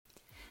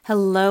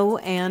Hello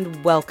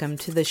and welcome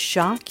to the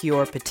Shock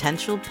Your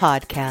Potential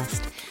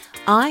podcast.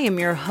 I am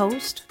your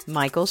host,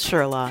 Michael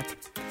Sherlock.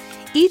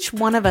 Each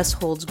one of us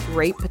holds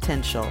great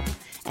potential,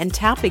 and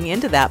tapping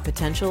into that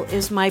potential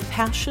is my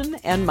passion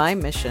and my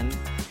mission.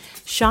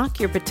 Shock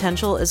Your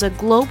Potential is a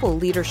global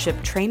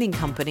leadership training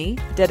company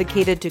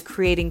dedicated to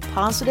creating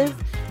positive,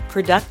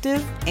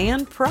 productive,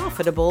 and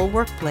profitable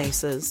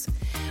workplaces.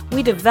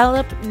 We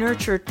develop,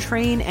 nurture,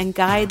 train, and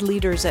guide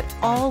leaders at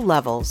all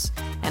levels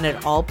and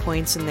at all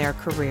points in their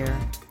career.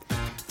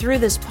 Through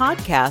this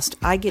podcast,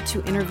 I get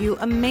to interview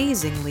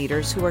amazing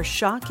leaders who are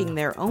shocking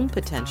their own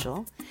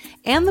potential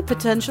and the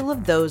potential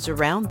of those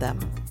around them.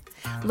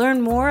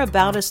 Learn more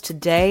about us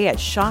today at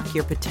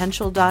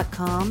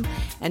shockyourpotential.com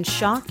and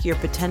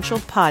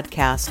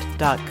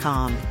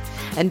shockyourpotentialpodcast.com.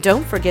 And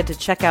don't forget to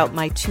check out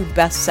my 2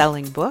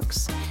 best-selling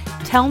books,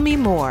 Tell Me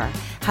More,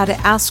 How to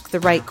Ask the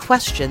Right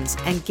Questions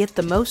and Get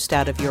the Most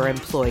Out of Your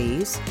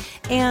Employees,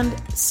 and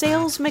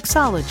Sales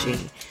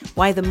Mixology,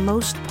 Why the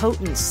Most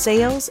Potent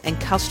Sales and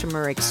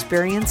Customer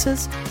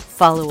Experiences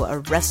Follow a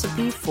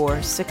Recipe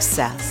for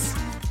Success.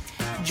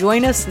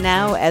 Join us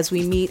now as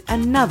we meet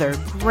another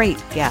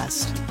great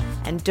guest.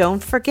 And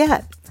don't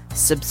forget,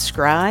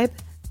 subscribe,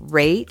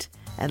 rate,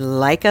 and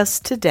like us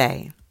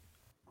today.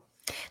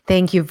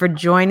 Thank you for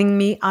joining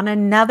me on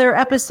another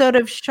episode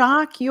of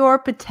Shock Your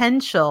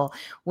Potential,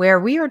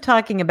 where we are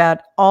talking about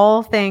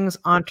all things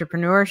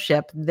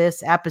entrepreneurship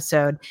this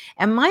episode.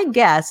 And my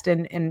guest,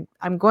 and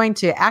I'm going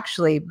to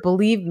actually,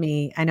 believe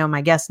me, I know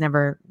my guests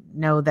never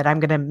know that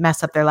I'm going to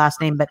mess up their last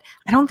name, but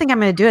I don't think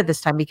I'm going to do it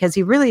this time because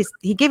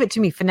he gave it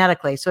to me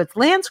phonetically. So it's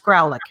Lance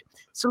Graulich.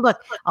 So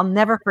look, I'll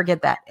never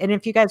forget that. And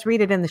if you guys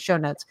read it in the show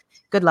notes,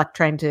 good luck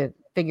trying to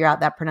figure out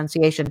that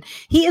pronunciation.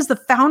 He is the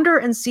founder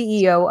and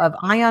CEO of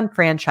Ion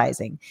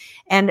Franchising.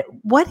 And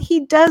what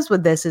he does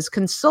with this is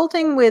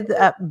consulting with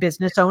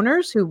business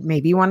owners who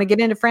maybe want to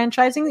get into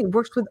franchising. He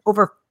works with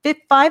over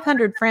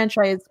 500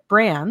 franchise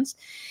brands,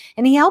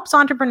 and he helps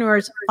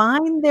entrepreneurs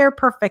find their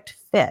perfect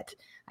fit.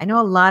 I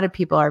know a lot of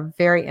people are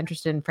very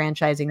interested in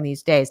franchising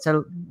these days,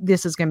 so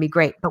this is going to be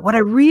great. But what I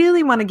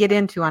really want to get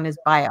into on his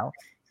bio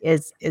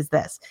is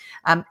this.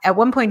 At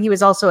one point, he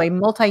was also a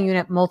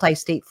multi-unit,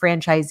 multi-state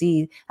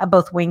franchisee of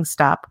both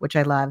Wingstop, which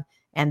I love,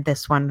 and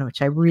this one,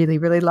 which I really,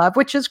 really love,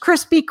 which is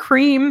Krispy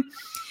Kreme.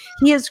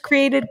 He has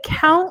created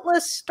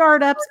countless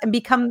startups and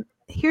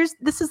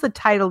this is the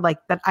title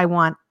that I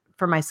want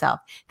for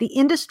myself, the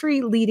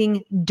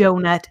industry-leading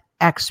donut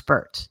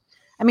expert.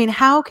 I mean,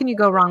 how can you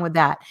go wrong with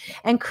that?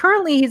 And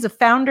currently, he's a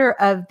founder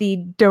of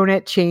the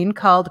donut chain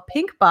called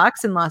Pink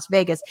Box in Las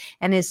Vegas.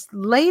 And his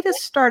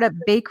latest startup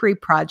bakery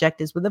project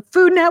is with a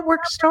Food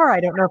Network star. I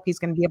don't know if he's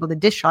going to be able to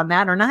dish on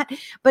that or not.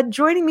 But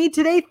joining me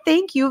today,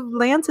 thank you,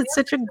 Lance. It's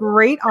such a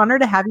great honor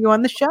to have you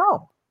on the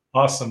show.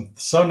 Awesome.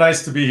 So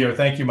nice to be here.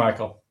 Thank you,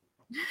 Michael.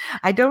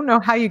 I don't know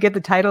how you get the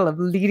title of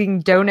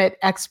leading donut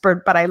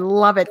expert, but I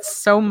love it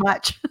so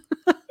much.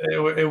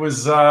 It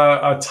was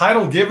a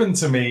title given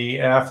to me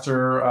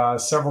after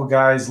several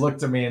guys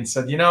looked at me and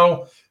said,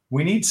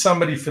 we need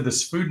somebody for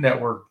this Food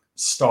Network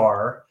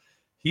star.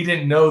 He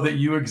didn't know that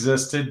you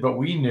existed, but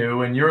we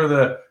knew, and you're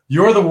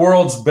the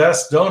world's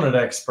best donut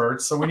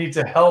expert. So we need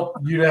to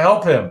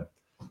help him.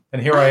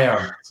 And here I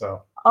am.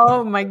 So.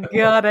 Oh my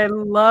God, I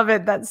love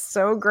it. That's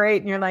so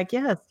great. And you're like,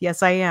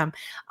 yes, I am.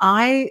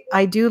 I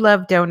do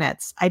love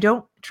donuts. I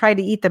don't try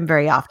to eat them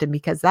very often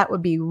because that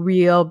would be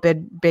real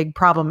big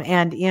problem.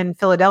 And in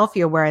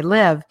Philadelphia, where I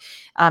live,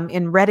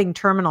 in Reading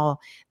Terminal,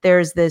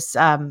 there's this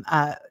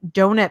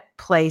donut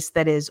place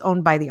that is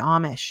owned by the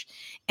Amish.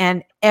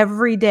 And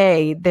every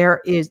day there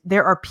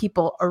are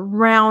people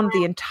around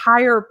the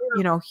entire,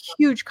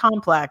 huge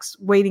complex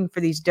waiting for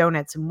these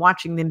donuts and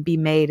watching them be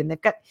made. And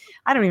they've got,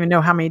 I don't even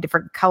know how many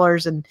different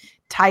colors and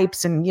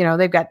types. And,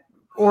 they've got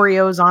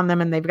Oreos on them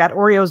and they've got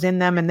Oreos in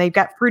them and they've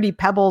got Fruity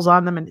Pebbles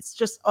on them. And it's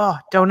just,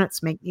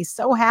 donuts make me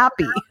so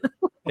happy.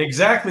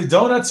 Exactly.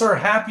 Donuts are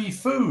happy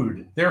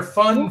food. They're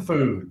fun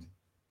food.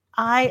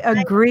 I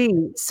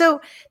agree.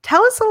 So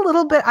tell us a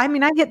little bit. I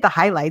mean, I get the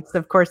highlights,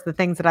 of course, the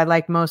things that I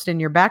like most in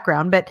your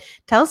background, but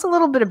tell us a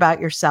little bit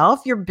about yourself,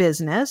 your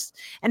business,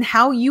 and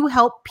how you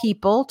help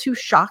people to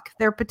shock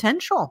their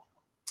potential.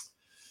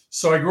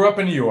 So I grew up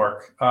in New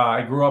York.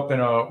 I grew up in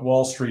a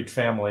Wall Street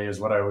family,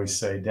 is what I always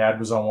say. Dad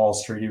was on Wall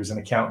Street. He was an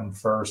accountant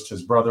first.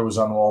 His brother was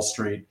on Wall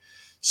Street.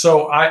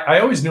 So I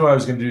always knew I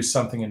was going to do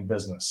something in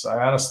business.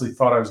 I honestly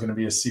thought I was going to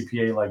be a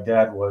CPA like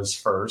Dad was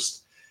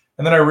first.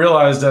 And then I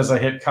realized as I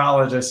hit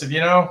college, I said,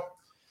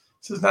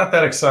 this is not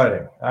that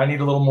exciting. I need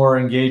a little more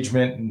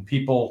engagement and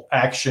people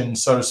action,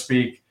 so to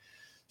speak.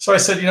 So I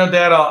said,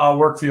 Dad, I'll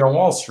work for you on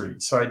Wall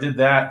Street. So I did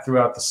that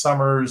throughout the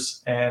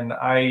summers. And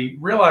I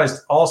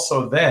realized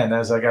also then,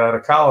 as I got out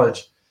of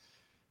college,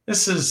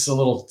 this is a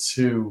little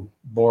too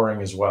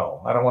boring as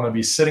well. I don't want to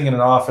be sitting in an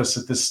office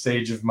at this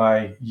stage of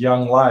my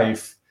young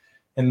life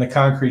in the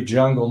concrete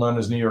jungle known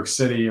as New York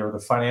City or the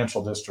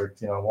financial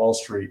district, Wall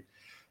Street.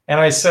 And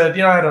I said,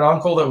 I had an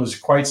uncle that was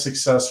quite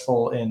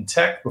successful in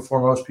tech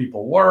before most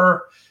people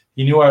were.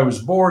 He knew I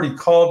was bored. He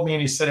called me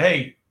and he said,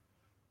 hey,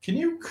 can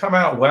you come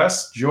out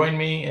west, join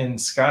me in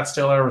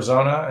Scottsdale,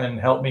 Arizona, and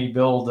help me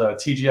build a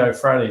TGI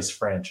Fridays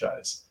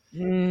franchise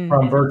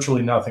from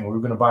virtually nothing? We were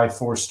going to buy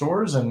 4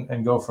 stores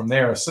and go from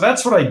there. So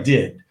that's what I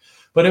did.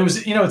 But it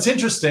was, it's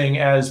interesting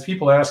as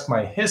people ask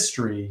my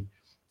history,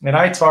 and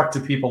I talk to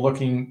people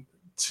looking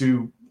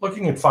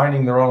at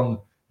finding their own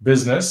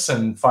business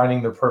and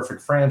finding their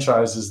perfect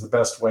franchise is the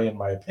best way, in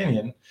my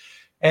opinion.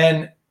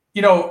 And,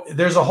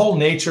 there's a whole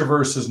nature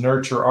versus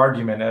nurture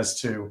argument as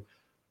to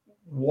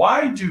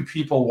why do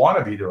people want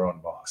to be their own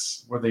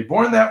boss? Were they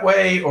born that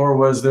way, or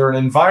was there an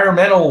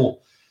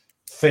environmental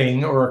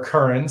thing or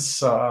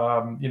occurrence,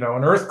 an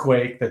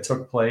earthquake that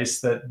took place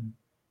that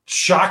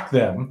shocked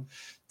them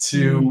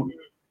to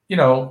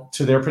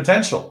their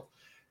potential?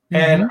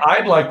 And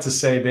I'd like to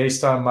say,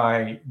 based on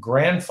my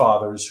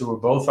grandfathers, who were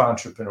both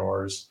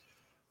entrepreneurs,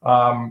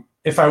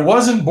 if I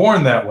wasn't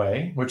born that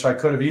way, which I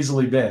could have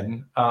easily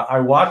been, I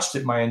watched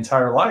it my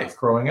entire life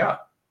growing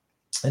up.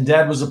 And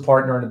Dad was a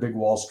partner in a big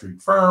Wall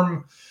Street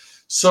firm.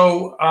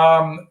 So,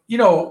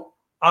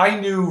 I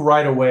knew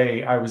right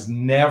away I was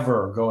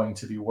never going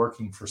to be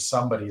working for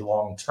somebody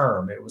long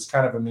term. It was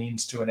kind of a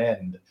means to an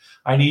end.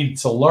 I needed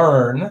to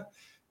learn.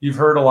 You've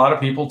heard a lot of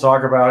people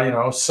talk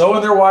about,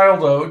 sowing their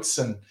wild oats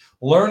and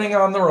learning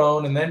on their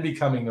own and then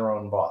becoming their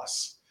own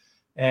boss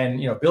and,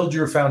 build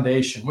your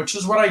foundation, which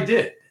is what I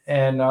did.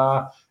 And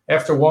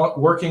after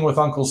working with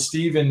Uncle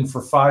Steven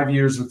for 5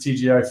 years with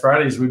TGI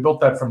Fridays, we built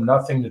that from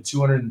nothing to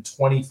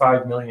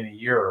 $225 million a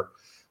year,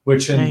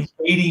 which in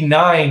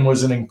 '89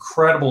 was an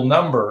incredible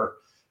number.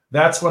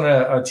 That's when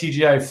a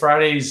TGI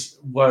Fridays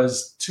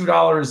was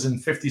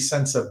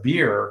 $2.50 a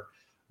beer,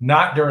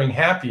 not during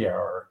happy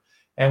hour.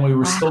 And we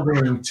were still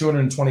doing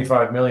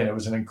 $225 million. It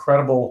was an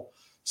incredible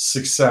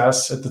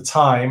success at the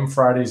time.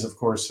 Fridays, of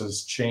course,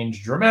 has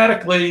changed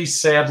dramatically,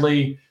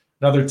 sadly.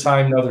 Another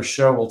time, another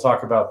show, we'll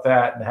talk about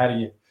that and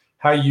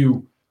how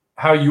you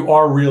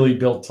are really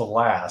built to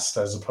last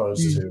as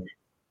opposed to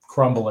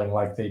crumbling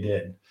like they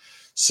did.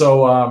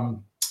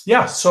 So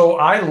so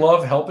I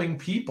love helping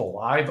people.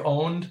 I've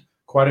owned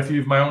quite a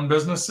few of my own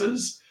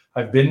businesses.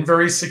 I've been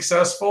very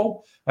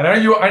successful. And I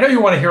know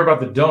you want to hear about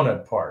the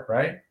donut part,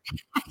 right?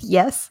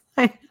 Yes,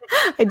 I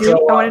do.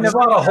 So, there's a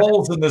lot of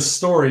holes in this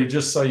story,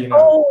 just so you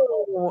know.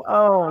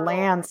 Oh,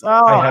 Lance.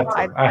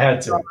 I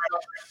had to.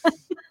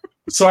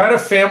 So I had a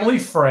family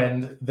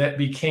friend that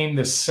became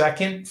the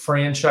second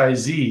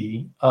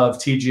franchisee of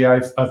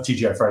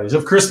TGI Fridays,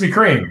 of Krispy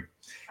Kreme.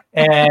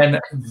 And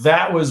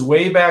that was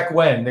way back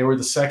when. They were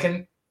the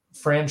second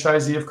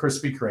franchisee of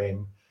Krispy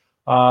Kreme.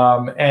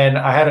 And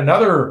I had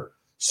another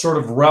sort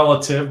of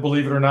relative,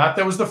 believe it or not,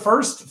 that was the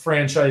first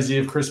franchisee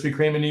of Krispy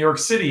Kreme in New York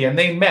City. And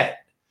they met.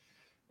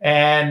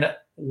 And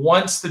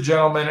once the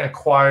gentleman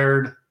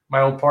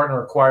my old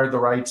partner acquired the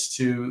rights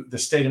to the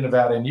state of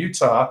Nevada and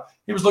Utah,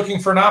 he was looking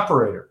for an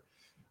operator.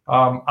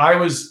 I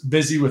was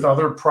busy with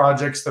other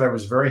projects that I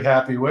was very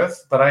happy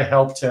with, but I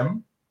helped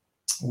him.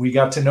 We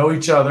got to know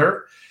each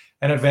other.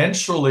 And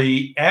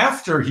eventually,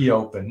 after he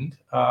opened,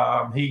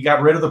 he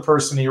got rid of the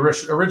person he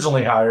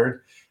originally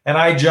hired, and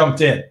I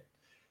jumped in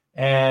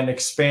and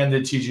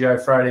expanded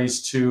TGI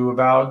Fridays to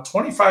about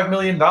 $25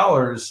 million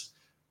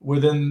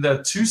within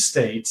the 2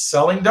 states,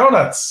 selling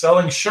donuts,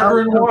 selling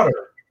sugar and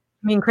water.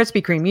 I mean,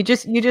 Krispy Kreme. You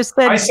just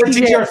said. I said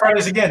TGI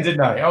Fridays again,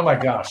 didn't I? Oh my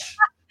gosh!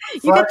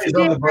 Friday's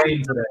on the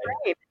brain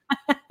today.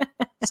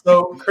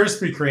 So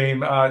Krispy Kreme,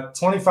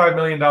 $25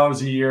 million a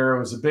year. It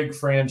was a big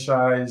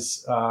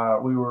franchise.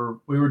 We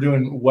were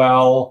doing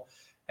well,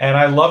 and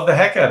I loved the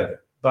heck out of it.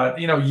 But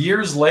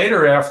years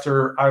later,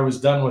 after I was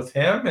done with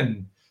him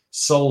and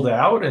sold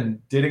out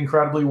and did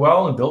incredibly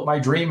well and built my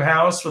dream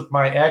house with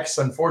my ex,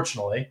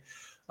 unfortunately,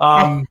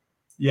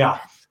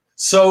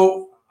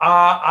 So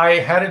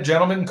I had a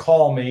gentleman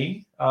call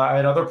me. I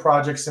had other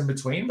projects in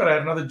between, but I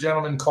had another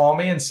gentleman call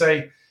me and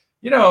say,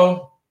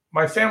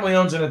 my family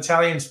owns an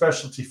Italian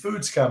specialty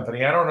foods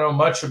company. I don't know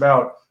much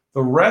about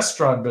the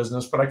restaurant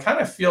business, but I kind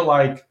of feel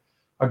like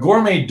a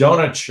gourmet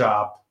donut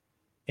shop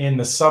in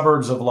the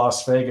suburbs of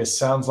Las Vegas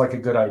sounds like a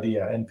good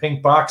idea. And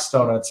Pink Box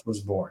Donuts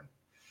was born.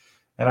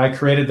 And I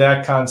created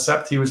that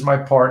concept. He was my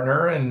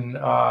partner. And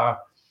I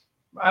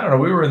don't know,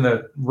 we were in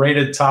the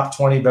rated top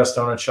 20 best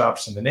donut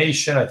shops in the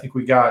nation. I think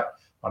we got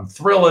on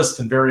Thrillist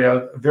and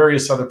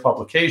various other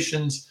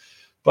publications.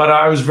 But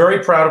I was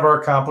very proud of our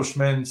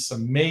accomplishments,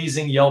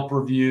 amazing Yelp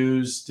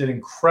reviews, did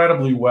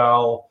incredibly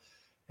well,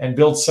 and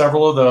built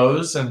several of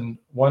those. And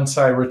once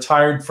I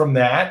retired from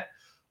that,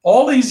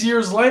 all these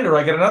years later,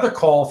 I get another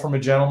call from a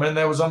gentleman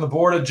that was on the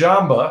board of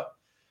Jamba.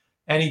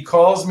 And he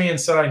calls me and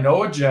said, I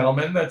know a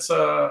gentleman that's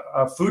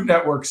a Food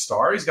Network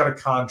star. He's got a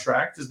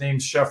contract. His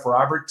name's Chef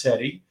Robert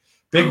Teddy,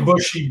 big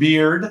bushy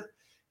beard.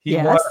 He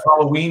won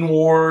Halloween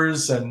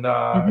Wars and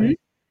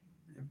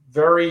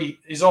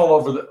he's all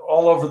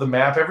over the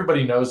map.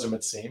 Everybody knows him,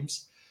 it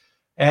seems.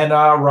 And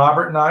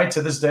Robert and I,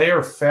 to this day,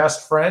 are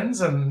fast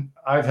friends, and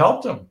I've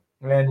helped him.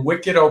 And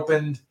Wicked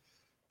opened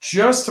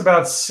just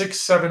about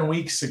 6-7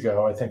 weeks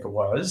ago, I think it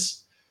was.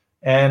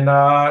 And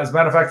as a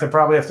matter of fact, I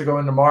probably have to go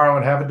in tomorrow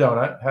and have a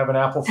donut, have an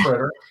apple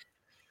fritter.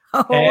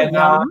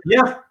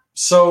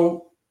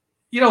 So,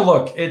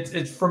 look,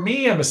 it for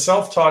me, I'm a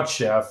self-taught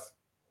chef.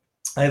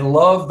 I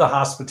love the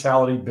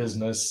hospitality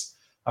business.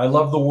 I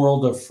love the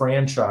world of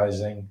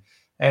franchising.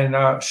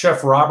 And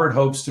Chef Robert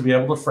hopes to be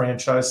able to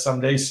franchise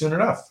someday soon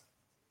enough.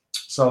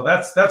 So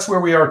that's where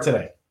we are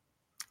today.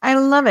 I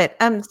love it.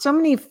 So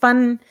many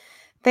fun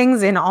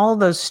things in all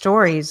those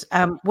stories.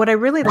 What I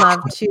really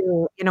love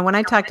to, when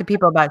I talk to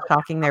people about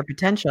shocking their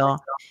potential,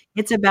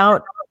 it's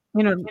about,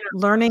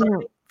 learning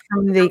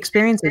from the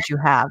experiences you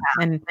have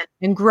and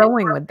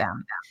growing with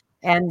them.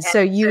 And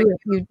so you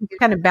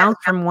kind of bounce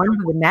from one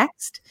to the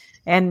next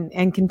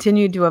and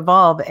continue to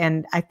evolve.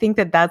 And I think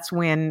that that's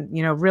when,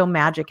 real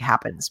magic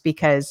happens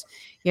because,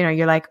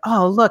 you're like,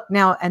 oh, look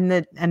now,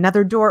 and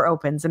another door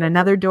opens and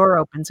another door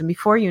opens. And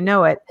before you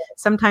know it,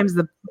 sometimes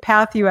the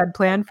path you had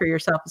planned for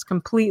yourself is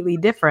completely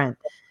different.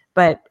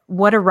 But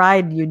what a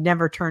ride you'd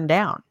never turn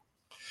down.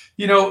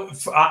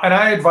 And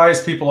I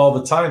advise people all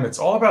the time, it's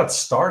all about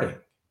starting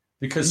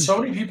because so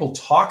many people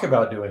talk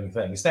about doing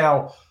things.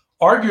 Now,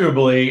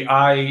 arguably,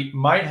 I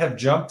might have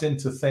jumped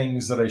into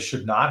things that I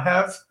should not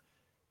have,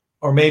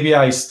 or maybe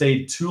I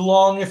stayed too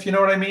long, if you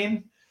know what I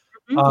mean.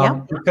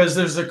 Because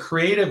there's a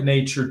creative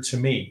nature to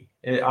me.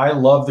 I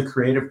love the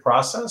creative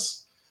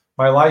process.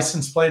 My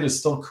license plate is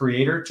still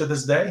creator to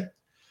this day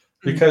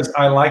because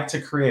I like to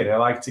create. I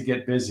like to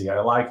get busy. I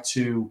like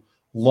to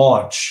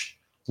launch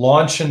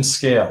and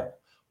scale.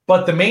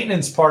 But the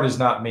maintenance part is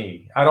not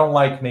me. I don't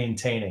like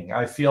maintaining.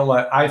 I feel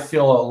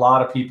a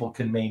lot of people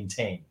can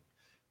maintain.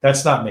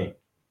 That's not me.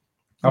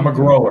 I'm a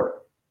grower.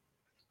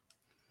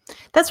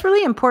 That's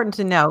really important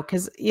to know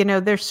because,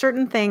 there's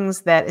certain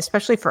things that,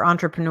 especially for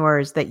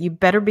entrepreneurs, that you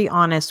better be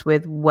honest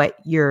with what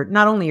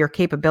not only your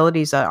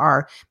capabilities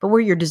are, but where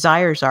your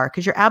desires are.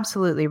 Because you're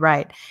absolutely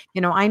right.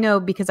 I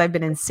know because I've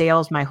been in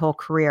sales my whole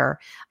career.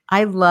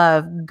 I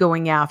love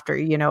going after,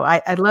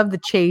 I love the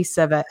chase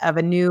of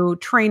a new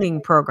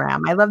training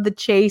program. I love the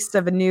chase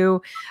of a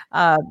new,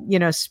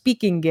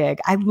 speaking gig.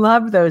 I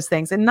love those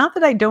things. And not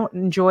that I don't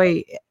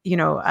enjoy,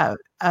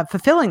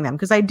 fulfilling them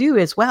because I do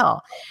as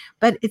well.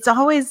 But it's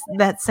always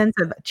that sense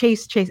of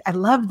chase. I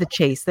love the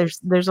chase.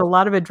 There's a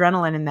lot of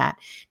adrenaline in that.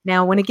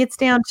 Now, when it gets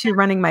down to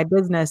running my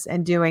business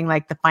and doing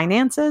like the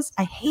finances,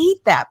 I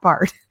hate that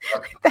part.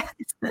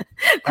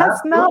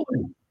 That's not.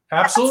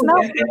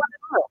 Absolutely.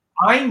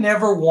 I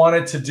never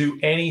wanted to do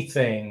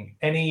anything,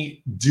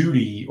 any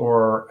duty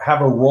or have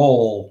a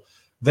role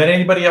that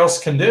anybody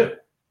else can do.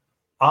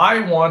 I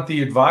want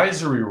the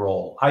advisory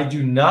role. I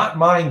do not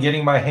mind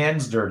getting my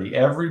hands dirty.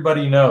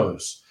 Everybody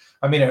knows.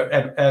 I mean,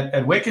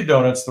 at Wicked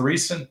Donuts, the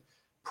recent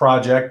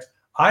project,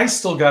 I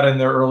still got in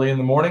there early in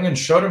the morning and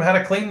showed them how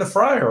to clean the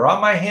fryer on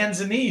my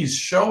hands and knees,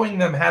 showing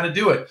them how to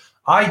do it.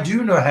 I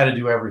do know how to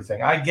do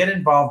everything. I get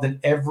involved in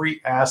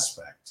every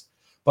aspect.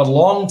 But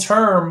long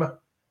term,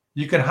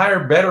 you can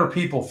hire better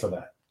people for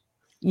that.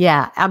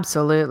 Yeah,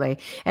 absolutely.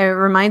 And it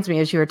reminds me,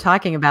 as you were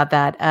talking about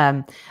that,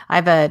 I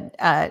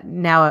have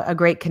now a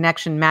great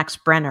connection, Max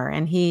Brenner,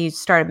 and he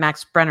started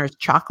Max Brenner's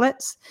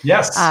Chocolates.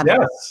 Yes,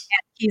 yes.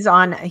 He's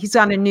on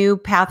a new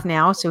path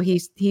now. So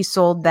he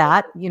sold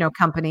that,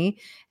 company,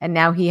 and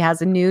now he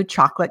has a new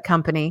chocolate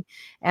company.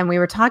 And we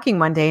were talking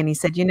one day, and he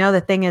said,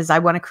 the thing is, I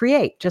want to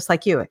create just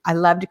like you. I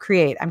love to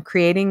create. I'm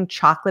creating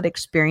chocolate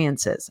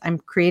experiences. I'm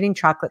creating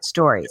chocolate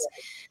stories.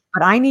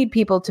 But I need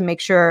people to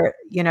make sure,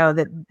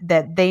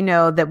 that they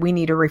know that we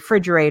need a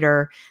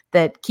refrigerator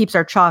that keeps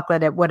our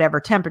chocolate at whatever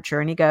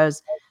temperature. And he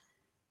goes,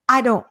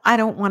 I don't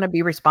want to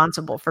be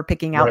responsible for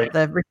picking out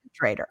the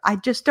refrigerator. I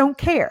just don't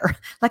care.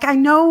 Like, I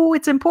know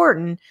it's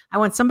important. I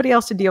want somebody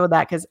else to deal with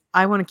that because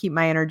I want to keep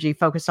my energy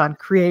focused on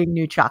creating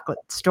new chocolate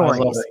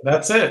stories. I love it.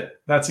 That's it.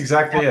 That's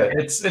exactly it.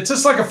 It's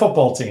just like a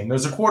football team.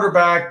 There's a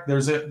quarterback.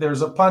 There's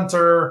a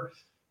punter.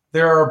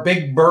 There are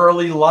big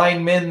burly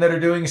linemen that are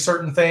doing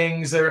certain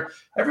things.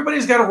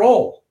 Everybody's got a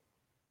role.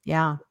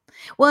 Yeah.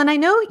 Well, and I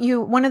know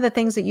one of the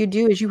things that you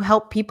do is you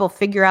help people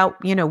figure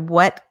out,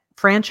 what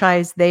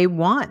franchise they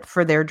want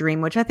for their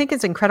dream, which I think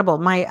is incredible.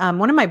 My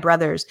one of my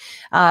brothers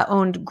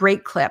owned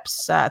Great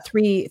Clips,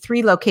 three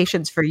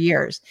locations for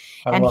years,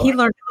 and he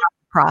learned the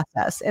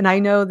process. And I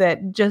know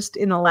that just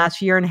in the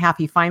last year and a half,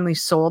 he finally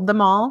sold them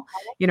all.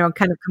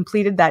 Kind of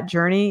completed that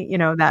journey.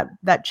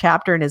 That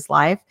chapter in his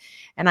life.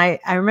 And I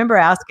remember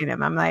asking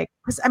him, I'm like,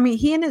 because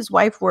he and his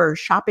wife were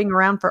shopping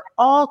around for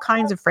all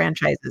kinds of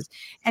franchises,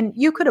 and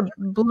you could have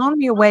blown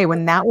me away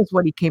when that was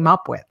what he came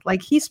up with.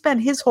 Like, he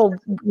spent his whole,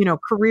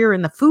 career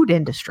in the food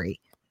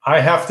industry. I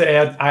have to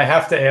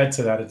add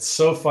to that. It's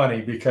so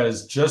funny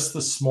because just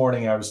this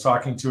morning I was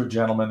talking to a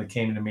gentleman that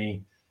came to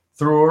me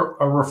through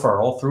a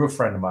referral, through a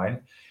friend of mine.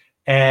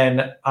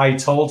 And I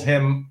told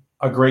him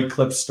a Great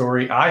Clip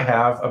story I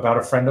have about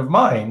a friend of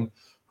mine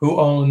who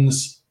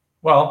owns,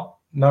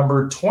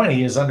 number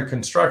 20 is under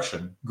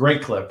construction,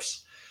 Great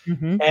Clips.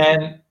 Mm-hmm.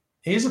 And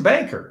he's a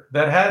banker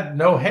that had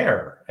no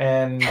hair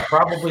and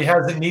probably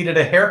hasn't needed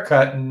a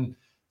haircut in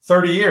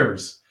 30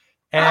 years.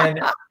 And,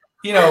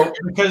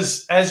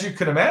 because as you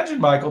can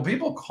imagine, Michael,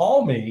 people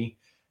call me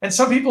and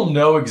some people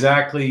know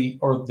exactly,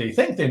 or they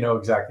think they know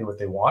exactly what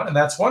they want. And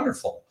that's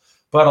wonderful.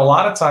 But a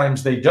lot of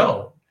times they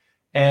don't.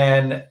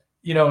 And,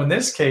 in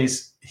this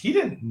case, he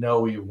didn't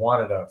know he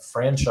wanted a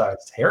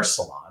franchised hair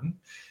salon.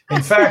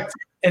 In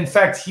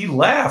fact, he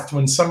laughed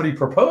when somebody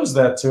proposed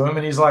that to him,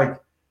 and he's like,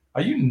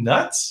 "Are you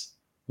nuts?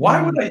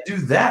 Why would I do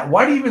that?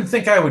 Why do you even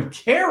think I would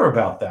care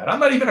about that? I'm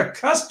not even a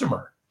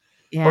customer.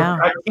 Yeah.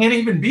 Or I can't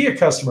even be a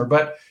customer."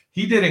 But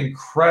he did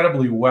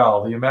incredibly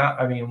well.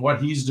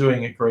 What he's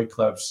doing at Great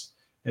Clips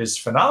is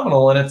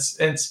phenomenal. And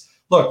it's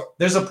look,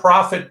 there's a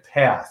profit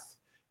path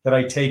that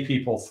I take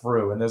people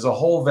through, and there's a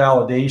whole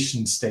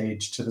validation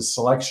stage to the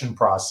selection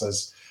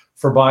process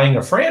for buying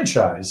a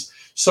franchise.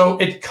 So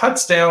it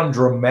cuts down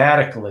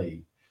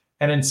dramatically,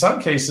 and in some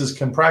cases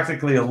can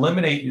practically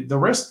eliminate the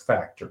risk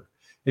factor.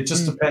 It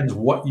just depends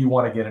what you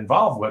want to get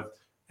involved with.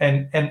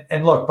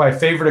 And look, my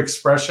favorite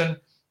expression,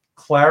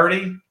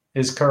 clarity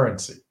is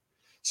currency.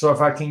 So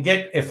if I can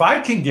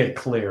get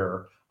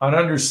clear on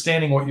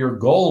understanding what your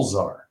goals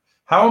are,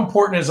 how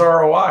important is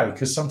ROI?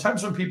 Because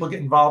sometimes when people get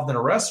involved in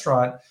a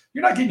restaurant,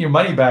 you're not getting your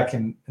money back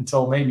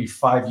until maybe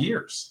 5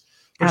 years.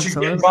 But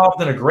Absolutely. You get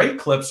involved in a Great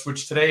Clips,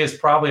 which today is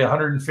probably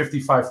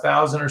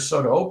 $155,000 or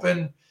so to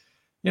open.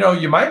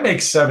 You might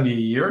make 70 a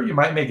year, you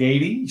might make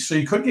 80. So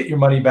you could get your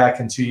money back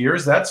in 2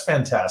 years. That's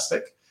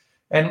fantastic.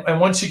 And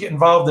once you get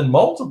involved in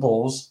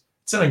multiples,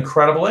 it's an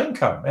incredible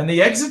income. And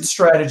the exit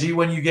strategy,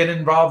 when you get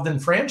involved in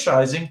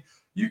franchising,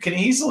 you can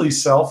easily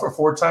sell for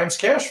 4 times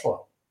cash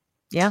flow.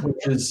 Yeah.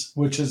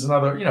 Which is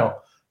another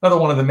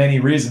one of the many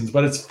reasons.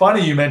 But it's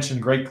funny you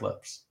mentioned Great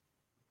Clips.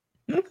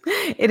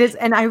 It is.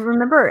 And I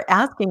remember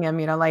asking him,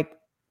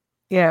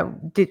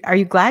 are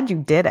you glad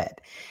you did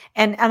it?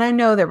 And I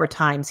know there were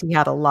times he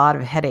had a lot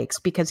of headaches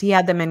because he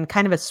had them in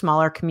kind of a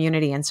smaller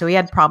community. And so he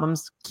had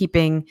problems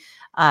keeping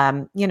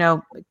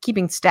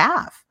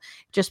staff,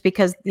 just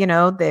because,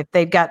 if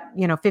they'd got,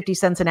 50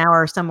 cents an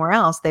hour somewhere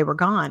else, they were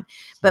gone.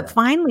 But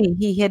finally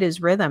he hit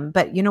his rhythm.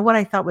 But what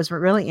I thought was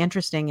really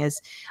interesting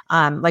is,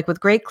 like with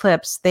Great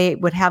Clips, they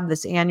would have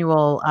this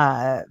annual,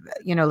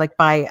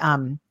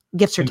 buy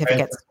gift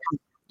certificates.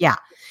 Yeah.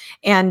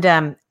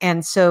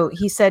 And so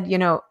he said,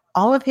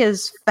 all of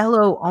his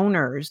fellow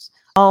owners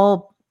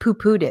all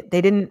poo-pooed it.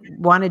 They didn't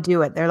want to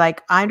do it. They're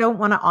like, I don't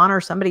want to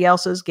honor somebody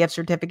else's gift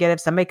certificate if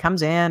somebody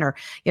comes in, or,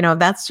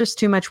 that's just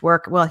too much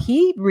work. Well,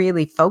 he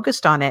really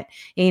focused on it,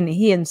 and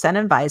he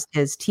incentivized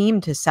his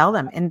team to sell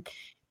them. And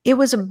it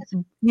was a,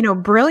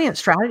 brilliant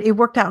strategy. It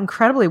worked out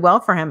incredibly well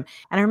for him.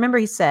 And I remember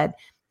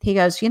he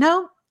goes,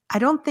 I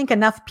don't think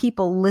enough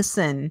people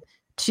listen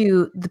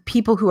to the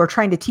people who are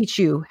trying to teach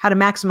you how to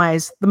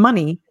maximize the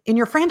money in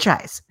your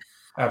franchise.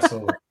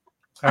 Absolutely.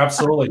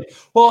 Absolutely.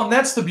 Well, and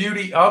that's the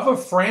beauty of a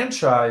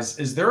franchise,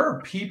 is there are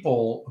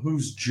people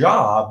whose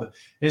job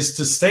is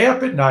to stay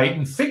up at night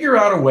and figure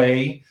out a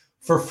way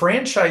for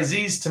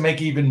franchisees to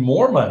make even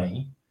more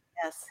money.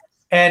 Yes.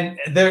 And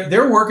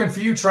they're working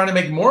for you, trying to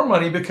make more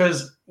money,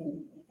 because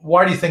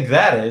why do you think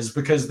that is?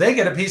 Because they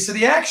get a piece of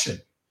the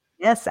action.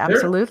 Yes,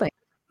 absolutely.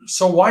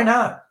 So why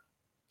not?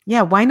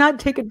 Yeah, why not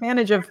take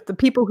advantage of the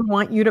people who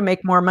want you to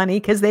make more money,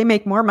 because they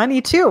make more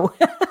money too.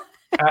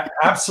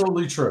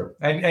 Absolutely true.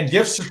 And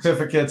gift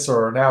certificates,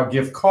 or now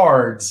gift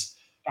cards,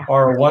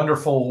 are a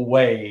wonderful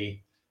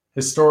way.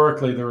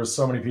 Historically, there were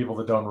so many people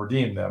that don't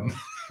redeem them.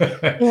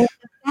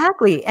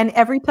 Exactly. And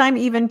every time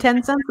even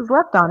 10 cents is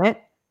left on it,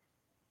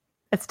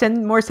 it's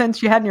 10 more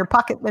cents you had in your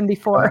pocket than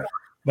before.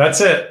 That's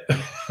it.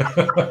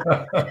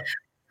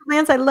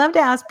 Lance, I'd love to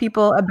ask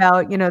people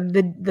about,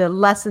 the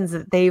lessons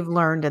that they've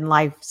learned in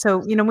life. So,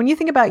 when you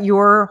think about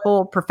your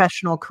whole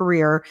professional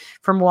career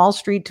from Wall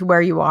Street to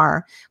where you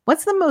are,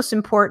 what's the most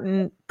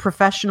important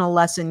professional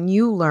lesson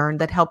you learned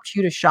that helped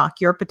you to shock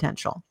your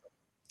potential?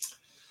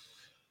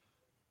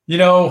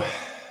 I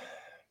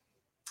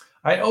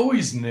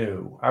always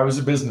knew, I was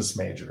a business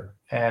major,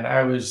 and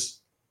I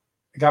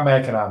got my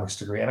economics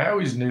degree, and I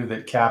always knew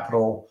that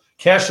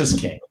cash is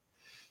king.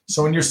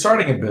 So when you're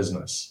starting a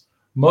business,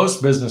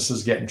 most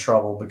businesses get in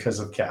trouble because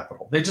of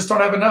capital. They just don't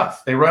have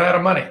enough. They run out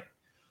of money.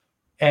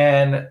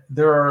 And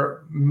there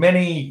are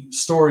many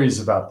stories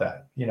about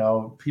that.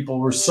 People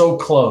were so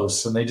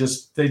close and they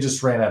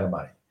just ran out of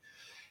money.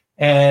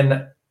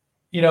 And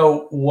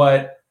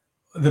what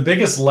the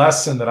biggest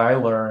lesson that I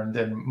learned,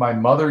 and my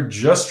mother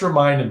just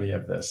reminded me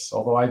of this,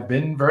 although I've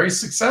been very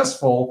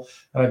successful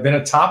and I've been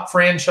a top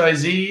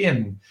franchisee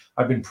and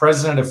I've been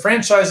president of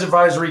franchise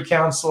advisory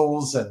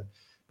councils, and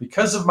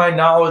because of my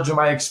knowledge and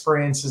my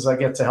experiences, I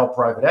get to help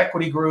private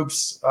equity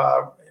groups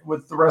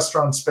with the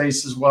restaurant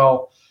space as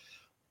well.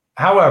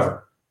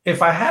 However,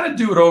 if I had to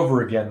do it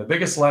over again, the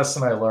biggest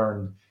lesson I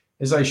learned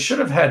is I should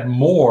have had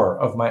more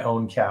of my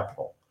own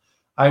capital.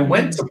 I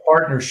went to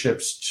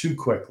partnerships too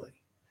quickly.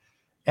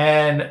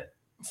 And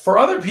for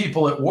other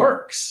people, it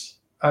works.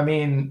 I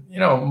mean,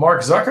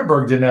 Mark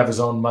Zuckerberg didn't have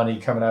his own money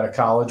coming out of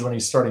college when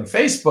he's starting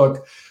Facebook,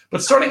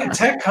 but starting a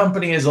tech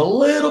company is a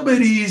little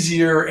bit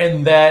easier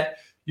in that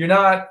you're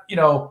not,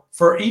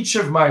 for each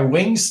of my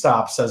wing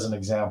stops, as an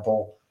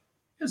example,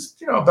 is,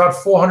 about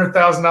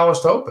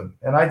 $400,000 to open.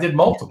 And I did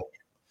multiple.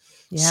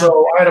 Yeah.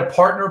 So I had a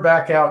partner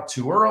back out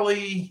too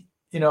early.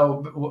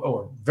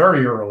 or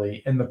very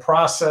early in the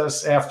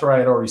process after I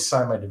had already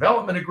signed my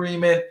development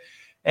agreement.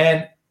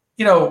 And,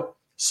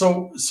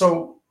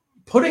 so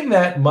putting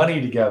that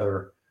money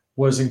together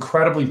was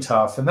incredibly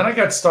tough. And then I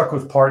got stuck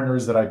with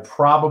partners that I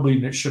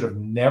probably should have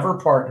never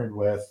partnered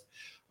with,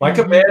 like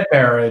a bad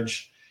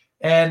marriage.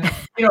 And,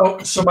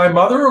 so my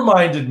mother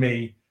reminded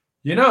me,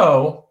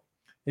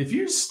 if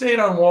you stayed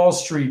on Wall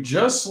Street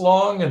just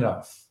long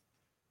enough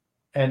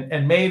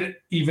and made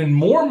even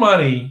more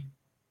money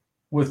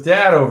with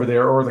Dad over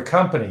there or the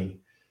company,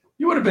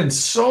 you would have been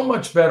so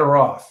much better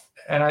off.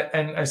 And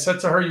I said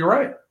to her, you're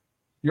right.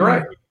 You're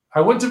right. I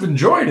wouldn't have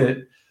enjoyed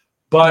it,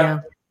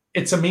 but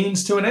it's a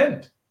means to an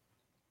end.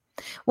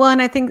 Well,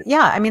 and I think,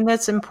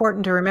 that's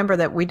important to remember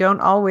that we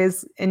don't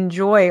always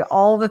enjoy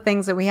all the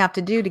things that we have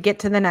to do to get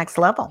to the next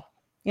level,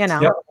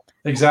 Yep,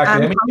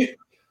 exactly.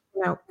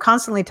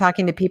 Constantly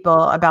talking to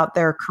people about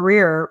their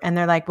career, and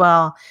they're like,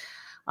 well,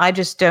 I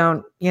just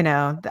don't,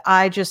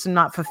 I just am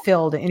not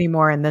fulfilled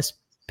anymore in this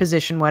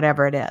position,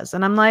 whatever it is.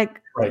 And I'm like,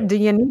 do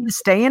you need to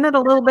stay in it a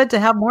little bit to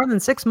have more than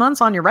 6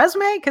 months on your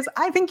resume? Because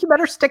I think you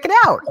better stick it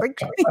out.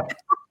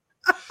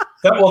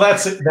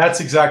 That's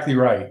exactly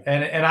right.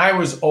 And I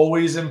was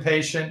always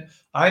impatient.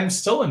 I'm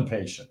still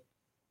impatient,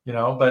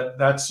 but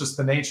that's just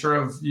the nature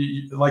of,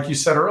 like you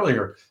said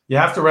earlier, you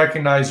have to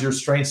recognize your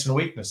strengths and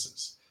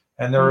weaknesses.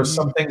 And there are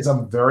some things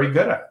I'm very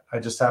good at. I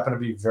just happen to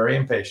be very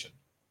impatient.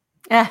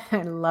 I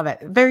love it.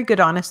 Very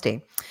good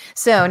honesty.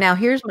 So now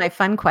here's my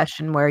fun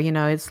question where,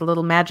 it's a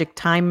little magic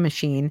time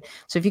machine.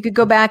 So if you could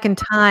go back in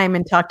time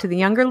and talk to the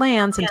younger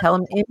Lance and tell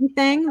him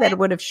anything that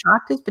would have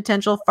shocked his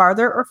potential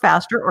farther or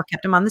faster or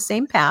kept him on the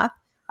same path,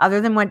 other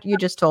than what you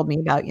just told me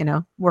about,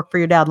 work for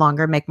your dad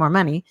longer, make more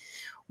money,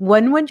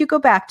 when would you go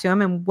back to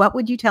him and what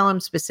would you tell him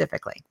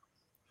specifically?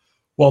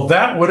 Well,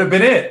 that would have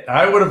been it.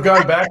 I would have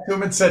gone back to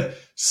him and said,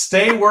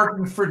 stay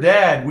working for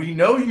Dad. We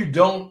know you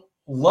don't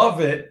love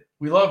it.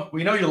 We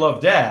know you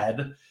love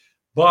Dad,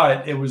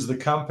 but it was the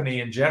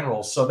company in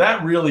general. So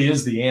that really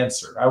is the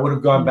answer. I would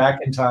have gone back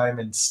in time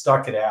and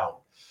stuck it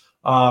out.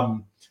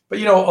 But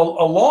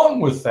along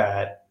with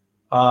that,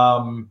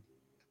 I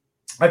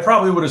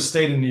probably would have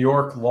stayed in New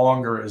York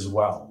longer as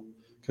well,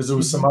 because there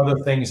was some other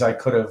things I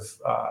could have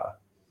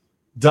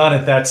done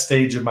at that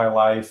stage of my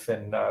life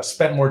and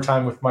spent more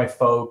time with my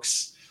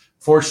folks.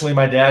 Fortunately,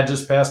 my dad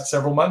just passed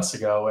several months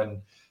ago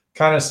and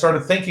kind of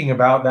started thinking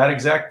about that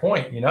exact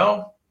point.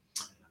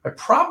 I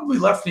probably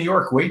left New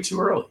York way too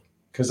early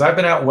because I've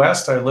been out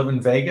West. I live in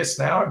Vegas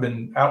now. I've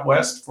been out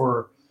West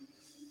for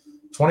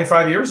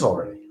 25 years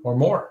already or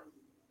more.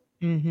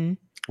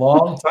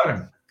 Long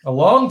time. A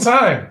long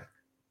time.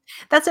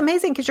 That's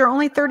amazing because you're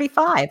only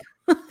 35.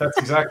 That's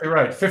exactly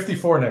right.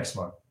 54 next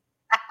month.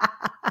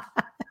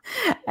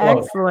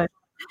 Excellent.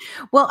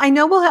 Well, I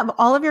know we'll have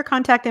all of your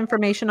contact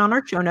information on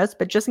our show notes,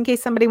 but just in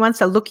case somebody wants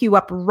to look you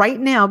up right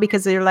now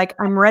because they're like,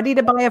 I'm ready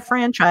to buy a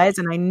franchise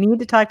and I need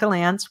to talk to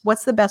Lance,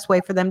 what's the best way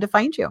for them to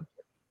find you?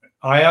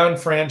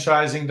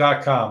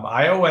 IONfranchising.com,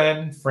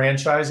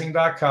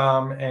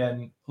 IONfranchising.com.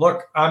 And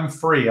look, I'm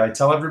free. I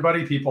tell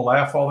everybody, people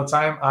laugh all the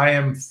time. I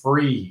am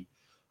free.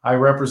 I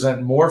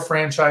represent more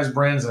franchise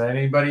brands than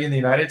anybody in the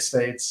United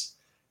States,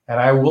 and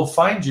I will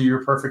find you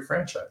your perfect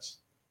franchise.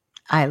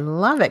 I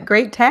love it.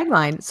 Great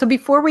tagline. So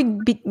before we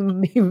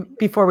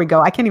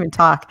go, I can't even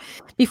talk.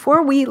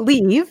 Before we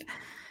leave,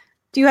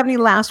 do you have any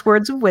last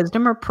words of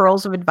wisdom or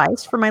pearls of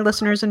advice for my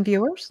listeners and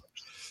viewers?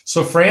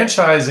 So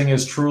franchising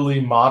is truly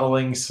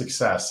modeling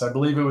success. I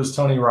believe it was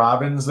Tony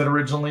Robbins that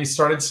originally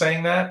started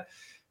saying that.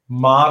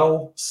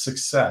 Model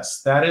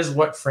success. That is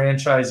what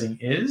franchising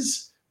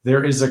is.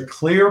 There is a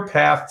clear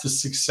path to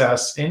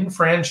success in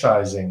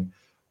franchising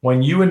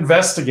when you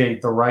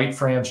investigate the right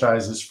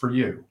franchises for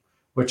you,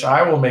 which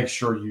I will make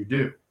sure you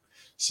do.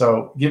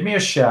 So give me a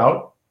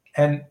shout.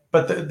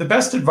 But the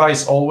best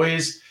advice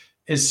always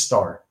is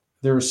start.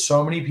 There are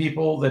so many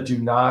people that do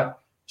not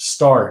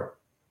start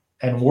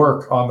and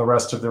work on the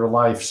rest of their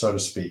life, so to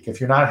speak. If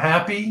you're not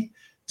happy,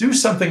 do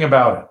something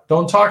about it.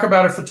 Don't talk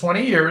about it for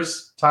 20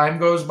 years. Time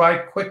goes by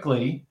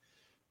quickly.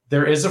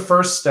 There is a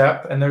first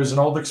step, and there's an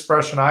old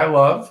expression I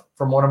love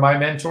from one of my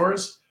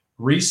mentors,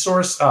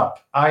 resource up.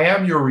 I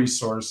am your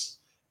resource,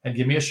 and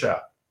give me a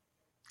shout.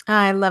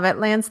 I love it,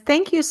 Lance.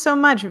 Thank you so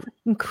much.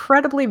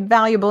 Incredibly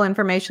valuable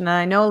information. And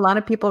I know a lot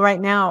of people right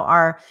now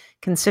are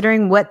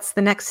considering what's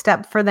the next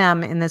step for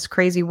them in this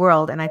crazy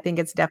world. And I think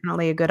it's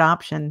definitely a good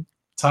option.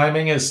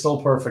 Timing is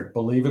still perfect,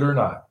 believe it or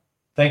not.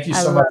 Thank you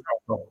so much.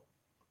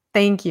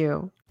 Thank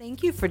you.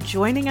 Thank you for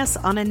joining us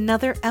on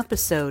another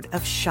episode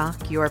of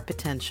Shock Your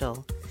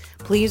Potential.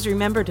 Please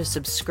remember to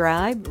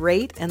subscribe,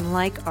 rate, and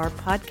like our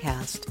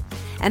podcast.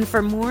 And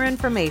for more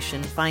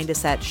information, find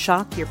us at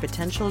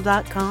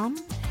shockyourpotential.com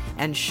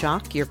and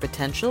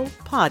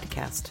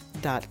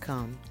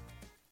shockyourpotentialpodcast.com.